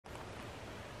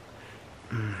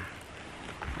Hello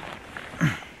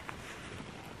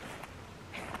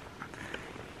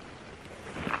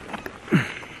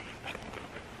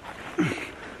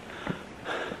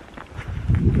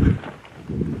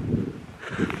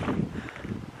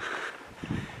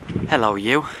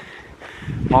you.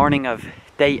 Morning of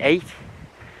day 8.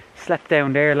 Slept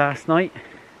down there last night.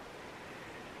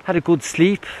 Had a good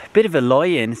sleep. Bit of a lie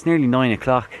in. It's nearly 9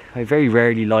 o'clock. I very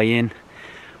rarely lie in.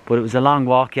 But it was a long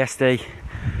walk yesterday.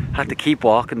 Had to keep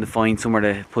walking to find somewhere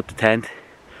to put the tent.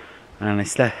 And I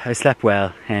slept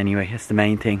well anyway. That's the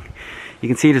main thing. You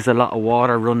can see there's a lot of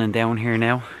water running down here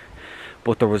now.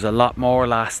 But there was a lot more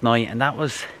last night, and that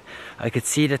was, I could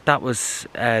see that was,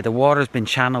 the water's been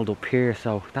channeled up here,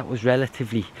 so that was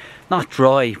relatively, not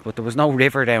dry, but there was no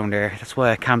river down there. That's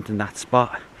why I camped in that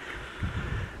spot.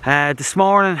 This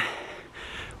morning,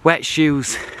 wet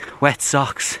shoes, wet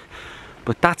socks,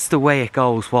 but that's the way it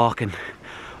goes walking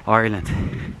Ireland.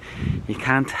 You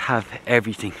can't have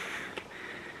everything.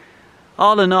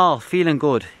 All in all, feeling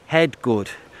good, head good,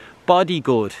 body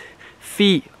good,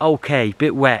 feet okay,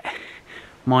 bit wet.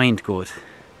 Mind good.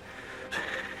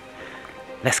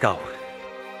 Let's go.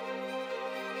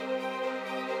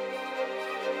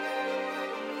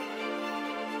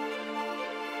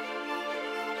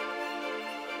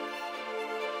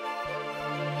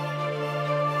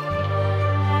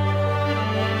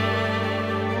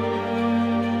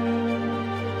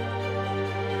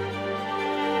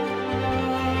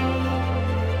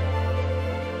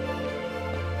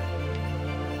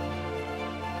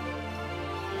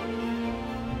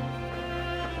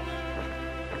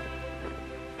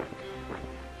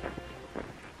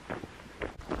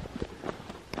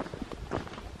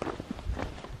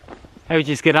 How did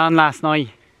you get on last night?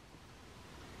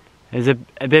 It was a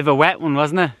bit of a wet one,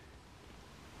 wasn't it?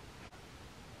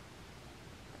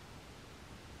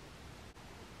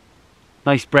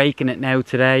 Nice breaking it now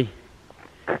today.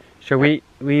 Sure, we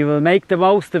will make the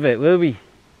most of it, will we?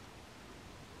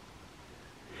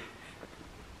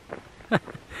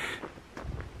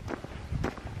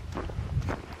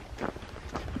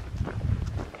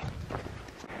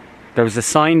 There was a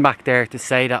sign back there to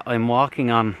say that I'm walking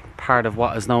on part of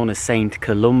what is known as St.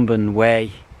 Columban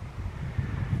Way.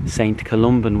 St.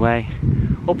 Columban Way.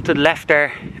 Up to the left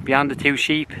there, beyond the two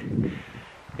sheep,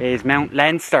 is Mount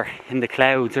Leinster in the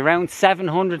clouds, around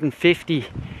 750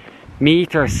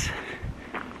 metres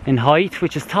in height,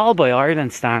 which is tall by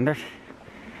Ireland standard.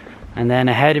 And then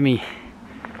ahead of me,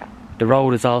 the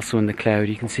road is also in the cloud.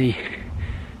 You can see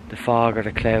the fog or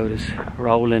the cloud is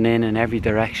rolling in every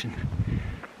direction.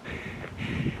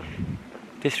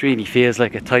 This really feels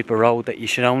like a type of road that you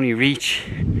should only reach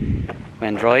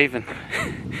when driving.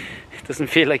 It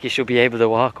doesn't feel like you should be able to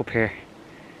walk up here.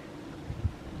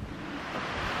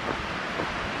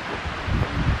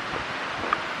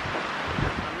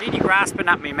 I'm really grasping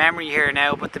at my memory here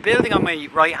now, but the building on my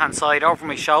right hand side over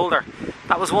my shoulder,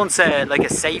 that was once like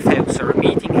a safe house or a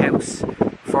meeting house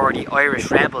for the Irish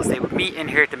rebels. They would meet in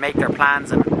here to make their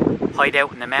plans and hide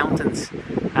out in the mountains.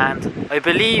 And I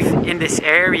believe in this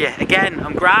area, again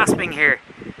I'm grasping here,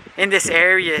 in this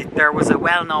area there was a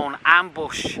well-known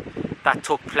ambush that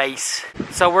took place.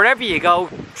 So wherever you go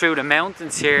through the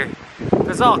mountains here,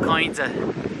 there's all kinds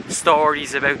of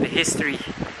stories about the history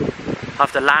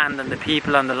of the land and the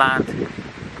people on the land.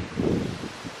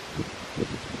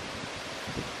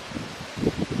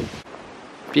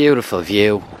 Beautiful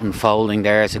view unfolding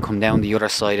there as I come down the other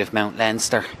side of Mount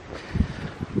Leinster.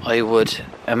 I would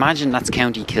imagine that's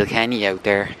County Kilkenny out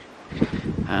there,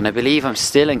 and I believe I'm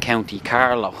still in County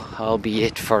Carlow,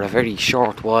 albeit for a very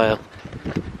short while.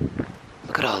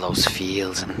 Look at all those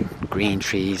fields and green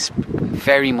trees,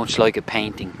 very much like a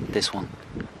painting, this one.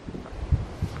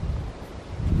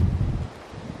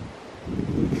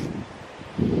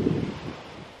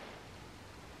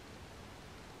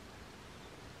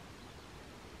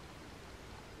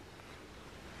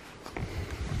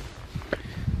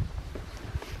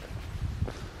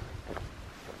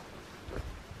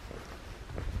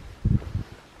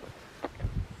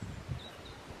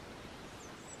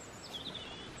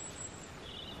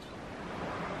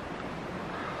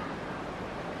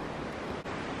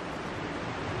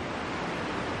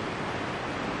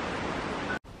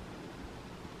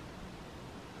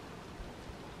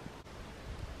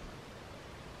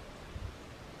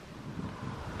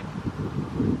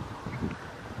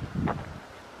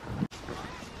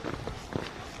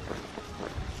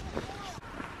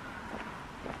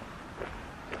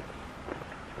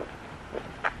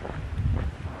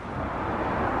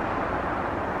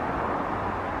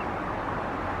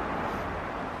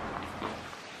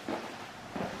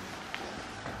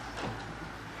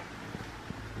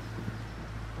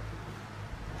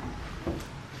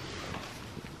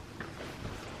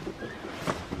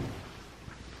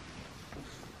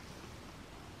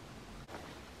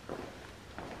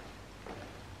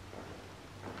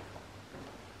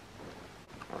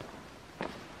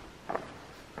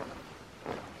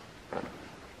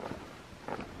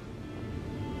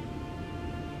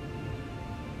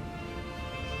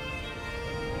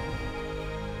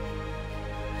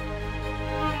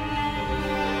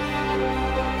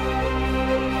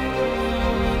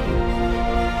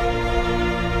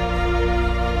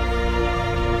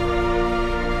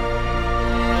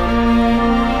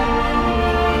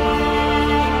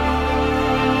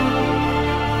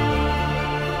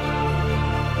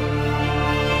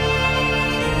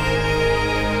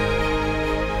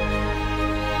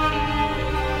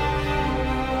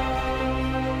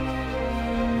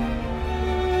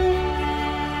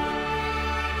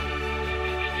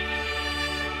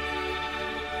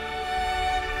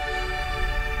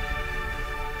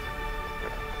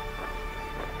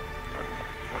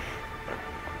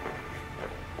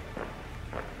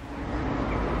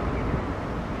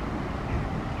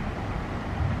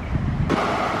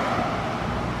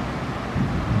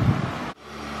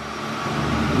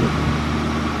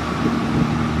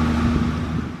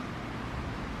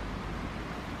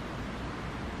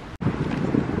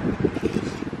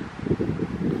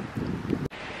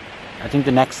 think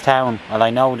the next town, well, I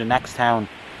know the next town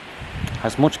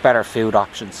has much better food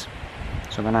options.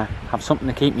 So I'm gonna have something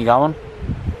to keep me going.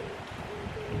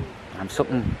 And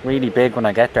something really big when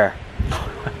I get there.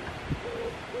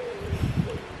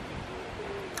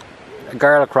 A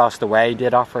girl across the way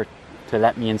did offer to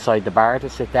let me inside the bar to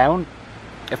sit down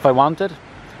if I wanted.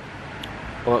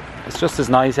 But it's just as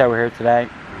nice out here today.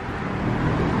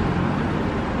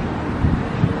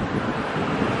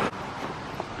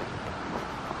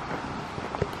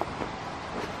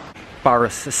 Barrow,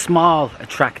 a small,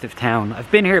 attractive town.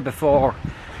 I've been here before.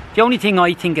 The only thing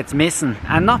I think it's missing,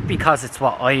 and not because it's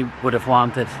what I would have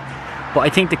wanted, but I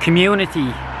think the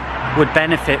community would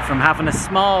benefit from having a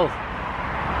small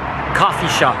coffee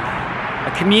shop,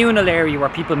 a communal area where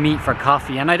people meet for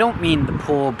coffee. And I don't mean the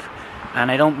pub,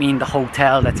 and I don't mean the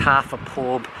hotel that's half a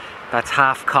pub, that's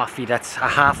half coffee, that's a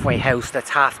halfway house, that's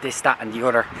half this, that and the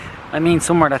other. I mean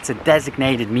somewhere that's a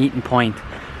designated meeting point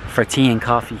for tea and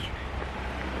coffee.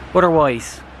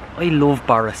 Otherwise, I love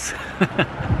Barrow.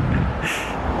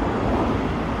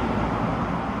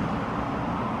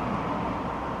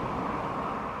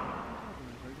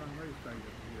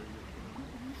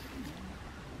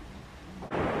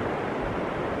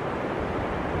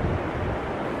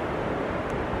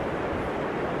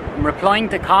 I'm replying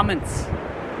to comments.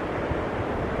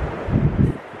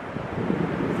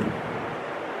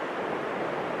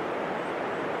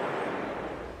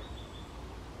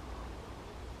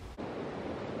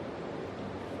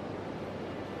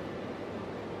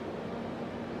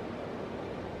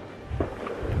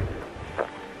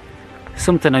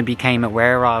 Something I became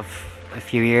aware of a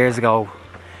few years ago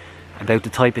about the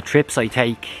type of trips I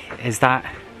take is that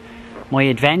my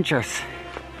adventures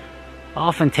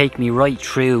often take me right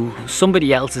through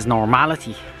somebody else's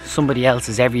normality, somebody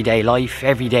else's everyday life,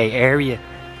 everyday area.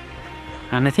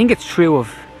 And I think it's true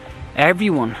of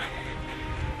everyone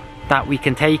that we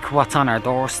can take what's on our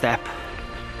doorstep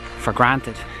for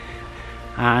granted,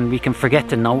 and we can forget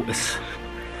to notice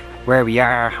where we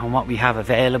are and what we have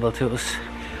available to us.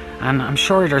 And I'm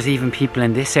sure there's even people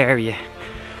in this area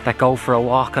that go for a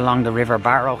walk along the River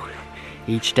Barrow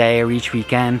each day or each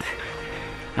weekend,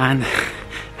 and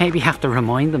maybe have to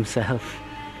remind themselves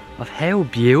of how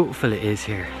beautiful it is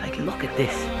here. Like, look at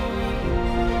this.